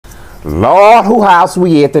Lord, who house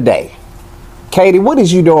we at today? Katie, what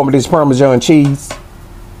is you doing with this Parmesan cheese?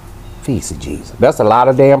 Feast of Jesus. That's a lot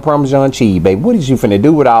of damn Parmesan cheese, baby. What is you finna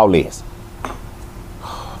do with all this?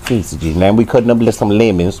 Feast of Jesus. Now we cutting up some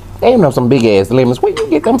lemons. They ain't some big ass lemons. Where you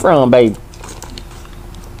get them from, baby?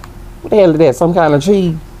 What the hell is that? Some kind of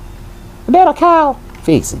cheese? Is that a cow?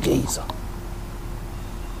 Feast of Jesus.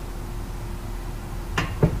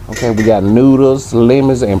 Okay, we got noodles,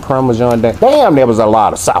 lemons, and Parmesan. Damn, there was a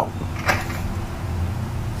lot of salt.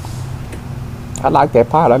 I like that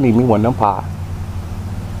pot. I need me one of them pots.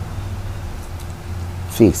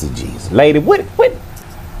 Fix it, Jesus. Lady, what?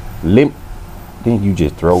 Then you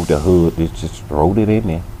just throw the hood, just throw it in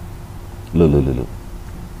there. Look.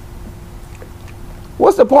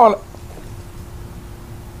 What's the point?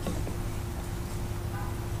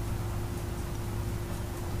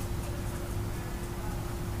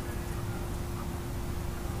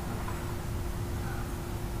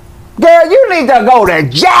 Girl, you need to go to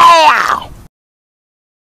jail.